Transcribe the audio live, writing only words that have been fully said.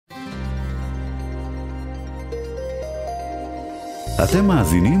אתם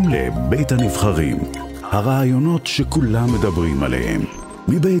מאזינים לבית הנבחרים, הרעיונות שכולם מדברים עליהם,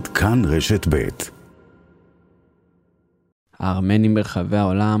 מבית כאן רשת בית. הארמנים ברחבי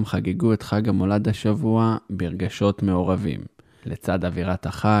העולם חגגו את חג המולד השבוע ברגשות מעורבים. לצד אווירת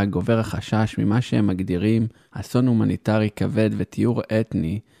החג גובר החשש ממה שהם מגדירים אסון הומניטרי כבד וטיהור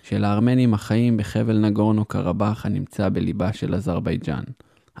אתני של הארמנים החיים בחבל נגורנו-קרבאך הנמצא בליבה של אזרבייג'ן.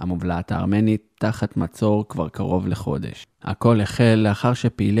 המובלעת הארמנית תחת מצור כבר קרוב לחודש. הכל החל לאחר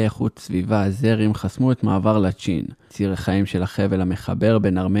שפעילי איכות סביבה הזרים חסמו את מעבר לצ'ין, ציר החיים של החבל המחבר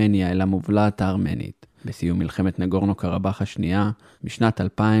בין ארמניה אל המובלעת הארמנית. בסיום מלחמת נגורנו-קרבאך השנייה, בשנת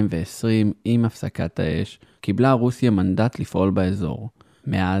 2020, עם הפסקת האש, קיבלה רוסיה מנדט לפעול באזור.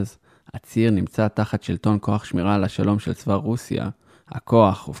 מאז, הציר נמצא תחת שלטון כוח שמירה על השלום של צבא רוסיה.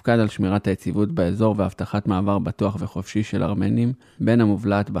 הכוח הופקד על שמירת היציבות באזור והבטחת מעבר בטוח וחופשי של ארמנים בין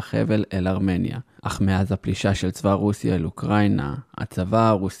המובלעת בחבל אל ארמניה. אך מאז הפלישה של צבא רוסיה אל אוקראינה, הצבא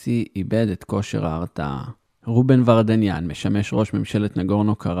הרוסי איבד את כושר ההרתעה. רובן ורדניאן, משמש ראש ממשלת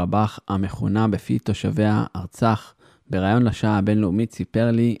נגורנו-קרבאך, המכונה בפי תושביה ארצח, בראיון לשעה הבינלאומית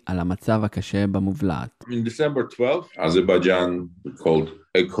סיפר לי על המצב הקשה במובלעת. In December 12, Azerbaijan, called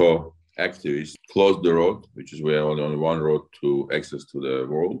Eco activists, closed the road, which is where only one road to access to the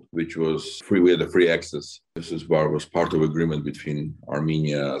world, which was free. We had a free access. This was part of agreement between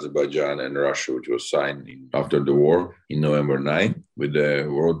Armenia, Azerbaijan, and Russia, which was signed after the war in November 9. With the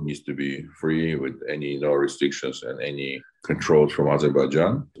road needs to be free, with no restrictions and any controls from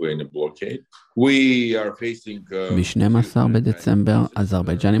Azerbaijan. We're in a blockade. We are facing... ב-12 בדצמבר,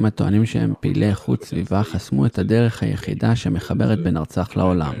 אזרבייג'נים הטוענים שהם פעילי איכות סביבה חסמו את הדרך היחידה שמחברת בין ארצח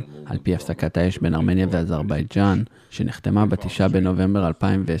לעולם. על פי הפסקת האש בין ארמניה ואזרבייג'ן, שנחתמה ב9 בנובמבר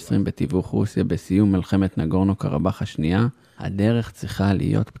 2020 בתיווך רוסיה בסיום מלחמת נגורנו-קרבאך השנייה, הדרך צריכה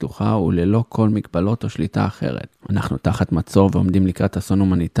להיות פתוחה וללא כל מגבלות או שליטה אחרת. אנחנו תחת מצור ועומדים לקראת אסון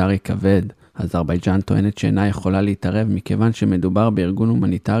הומניטרי כבד. אזרבייג'ן טוענת שאינה יכולה להתערב מכיוון שמדובר בארגון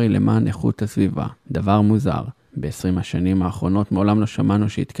הומניטרי למען איכות הסביבה. דבר מוזר. ב-20 השנים האחרונות מעולם לא שמענו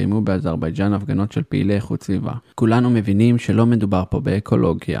שהתקיימו באזרבייג'ן הפגנות של פעילי איכות סביבה. כולנו מבינים שלא מדובר פה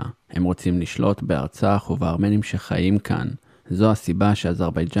באקולוגיה. הם רוצים לשלוט בארצח ובארמנים שחיים כאן. זו הסיבה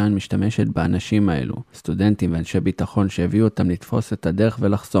שאזרבייג'ן משתמשת באנשים האלו, סטודנטים ואנשי ביטחון שהביאו אותם לתפוס את הדרך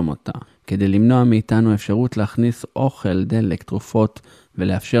ולחסום אותה, כדי למנוע מאיתנו אפשרות להכניס אוכל, דלק, תרופות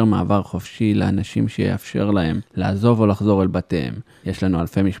ולאפשר מעבר חופשי לאנשים שיאפשר להם לעזוב או לחזור אל בתיהם. יש לנו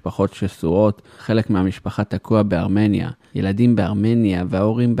אלפי משפחות שסורות, חלק מהמשפחה תקוע בארמניה, ילדים בארמניה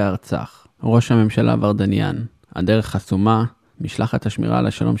וההורים בארצח. ראש הממשלה ורדניאן, הדרך חסומה. משלחת השמירה על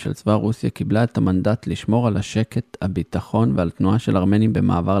השלום של צבא רוסיה קיבלה את המנדט לשמור על השקט, הביטחון ועל תנועה של ארמנים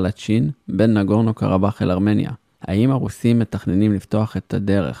במעבר לצ'ין בין נגורנו-קרבאך אל ארמניה. האם הרוסים מתכננים לפתוח את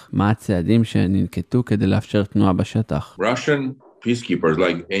הדרך? מה הצעדים שננקטו כדי לאפשר תנועה בשטח? Russian peacekeepers,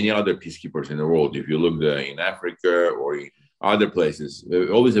 like any other peacekeepers in the world, if you look in Africa or in other places, they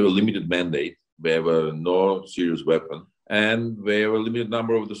always have a limited mandate. They have no serious weapon. And they have a limited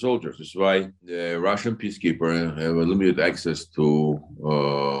number of the soldiers. That's why the Russian peacekeepers have a limited access to,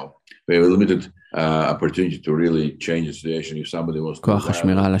 they have a limited opportunity to really change the situation if somebody wants to... כוח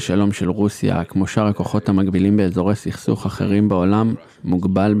השמירה על השלום של רוסיה, כמו שאר הכוחות המקבילים באזורי סכסוך אחרים בעולם,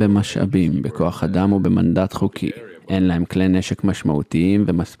 מוגבל במשאבים, בכוח אדם ובמנדט חוקי. אין להם כלי נשק משמעותיים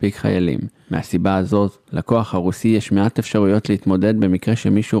ומספיק חיילים. מהסיבה הזאת, לכוח הרוסי יש מעט אפשרויות להתמודד במקרה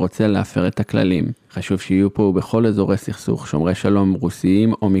שמישהו רוצה להפר את הכללים. חשוב שיהיו פה בכל אזורי סכסוך שומרי שלום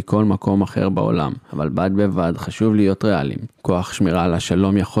רוסיים או מכל מקום אחר בעולם, אבל בד בבד חשוב להיות ריאליים. כוח שמירה על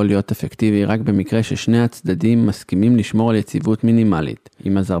השלום יכול להיות אפקטיבי רק במקרה ששני הצדדים מסכימים לשמור על יציבות מינימלית.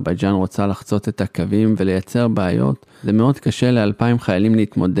 אם אזרבייג'ן רוצה לחצות את הקווים ולייצר בעיות, זה מאוד קשה ל2,000 חיילים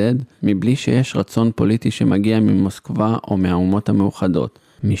להתמודד מבלי שיש רצון פוליטי שמגיע ממוסקבה או מהאומות המאוחדות.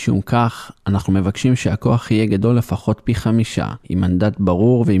 משום כך, אנחנו מבקשים שהכוח יהיה גדול לפחות פי 5, עם מנדט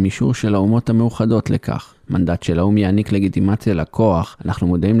ברור ועם אישור של האומות המאוחדות לכך. מנדט של האום יעניק לגיטימציה לכוח, אנחנו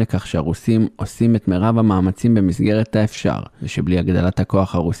מודעים לכך שהרוסים עושים את מרב המאמצים במסגרת האפשר, ושבלי הגדלת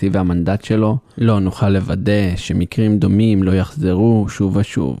הכוח הרוסי והמנדט שלו, לא נוכל לוודא שמקרים דומים לא יחזרו שוב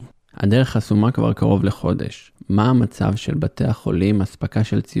ושוב. הדרך חסומה כבר קרוב לחודש. מה המצב של בתי החולים, אספקה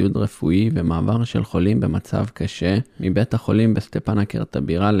של ציוד רפואי ומעבר של חולים במצב קשה מבית החולים בסטפנקרט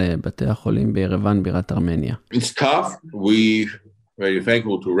הבירה לבתי החולים בירוון בירת ארמניה? It's tough. We very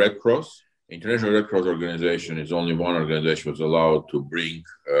thankful to Red Cross. International Red Cross organization is only one organization was allowed to bring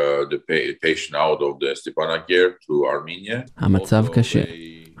the patient out of the Stepanakert to Armenia. המצב קשה.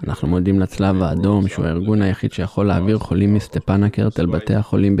 אנחנו מודים לצלב האדום שהוא הארגון היחיד שיכול להעביר חולים מסטפנקרט אל בתי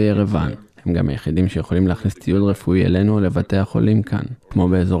החולים בירוון. הם גם היחידים שיכולים להכניס ציוד רפואי אלינו לבתי החולים כאן. כמו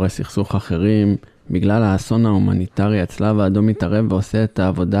באזורי סכסוך אחרים, בגלל האסון ההומניטרי, הצלב האדום מתערב ועושה את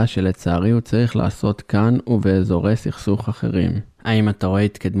העבודה שלצערי הוא צריך לעשות כאן ובאזורי סכסוך אחרים. האם אתה רואה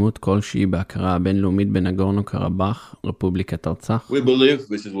התקדמות כלשהי בהכרה הבינלאומית בנגורנו-קרבאך, רפובליקת ארצח? We believe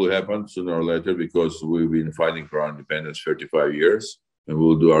this will happen sooner or later because we've been fighting for our independence 35 years and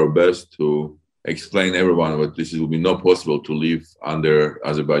we'll do our best to explain everyone that this will be not possible to live under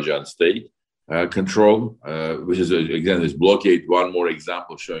Azerbaijan state control, which is again this blockade, one more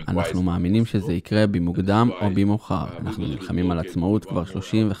example showing why. אנחנו מאמינים שזה יקרה במוקדם או במאוחר. אנחנו נלחמים על עצמאות כבר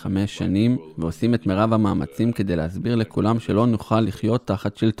 35 שנים ועושים את מרב המאמצים כדי להסביר לכולם שלא נוכל לחיות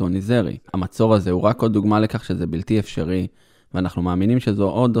תחת שלטון אזרי. המצור הזה הוא רק עוד דוגמה לכך שזה בלתי אפשרי, ואנחנו מאמינים שזו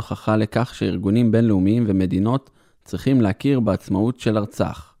עוד הוכחה לכך שארגונים בינלאומיים ומדינות צריכים להכיר בעצמאות של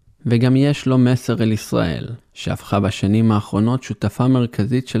ארצח. וגם יש לו מסר אל ישראל, שהפכה בשנים האחרונות שותפה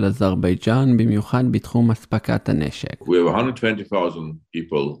מרכזית של אזרבייג'ן, במיוחד בתחום אספקת הנשק. We have 120,000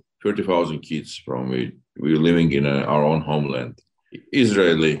 people, 30,000 kids from we're living in our own homeland.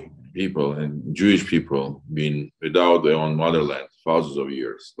 Israeli people and Jewish people been without their own motherland thousands of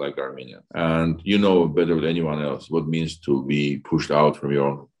years, like Armenia. And you know better than anyone else what it means to be pushed out from your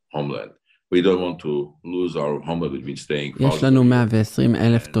own homeland. We don't want to lose our homeland we've been staying. יש לנו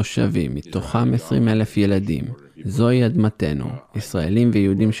 120,000 תושבים, מתוכם 20,000 ילדים. זוהי אדמתנו. ישראלים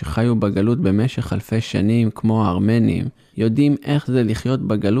ויהודים שחיו בגלות במשך אלפי שנים, כמו הארמנים, יודעים איך זה לחיות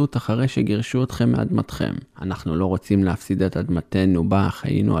בגלות אחרי שגירשו אתכם מאדמתכם. אנחנו לא רוצים להפסיד את אדמתנו בה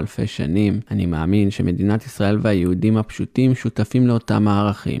חיינו אלפי שנים. אני מאמין שמדינת ישראל והיהודים הפשוטים שותפים לאותם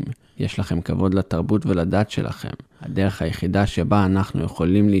הערכים. יש לכם כבוד לתרבות ולדת שלכם. הדרך היחידה שבה אנחנו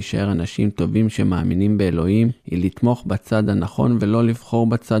יכולים להישאר אנשים טובים שמאמינים באלוהים היא לתמוך בצד הנכון ולא לבחור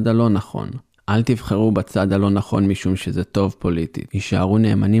בצד הלא נכון. אל תבחרו בצד הלא נכון משום שזה טוב פוליטית. יישארו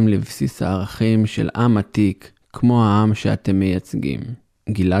נאמנים לבסיס הערכים של עם עתיק, כמו העם שאתם מייצגים.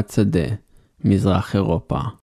 גלעד שדה, מזרח אירופה.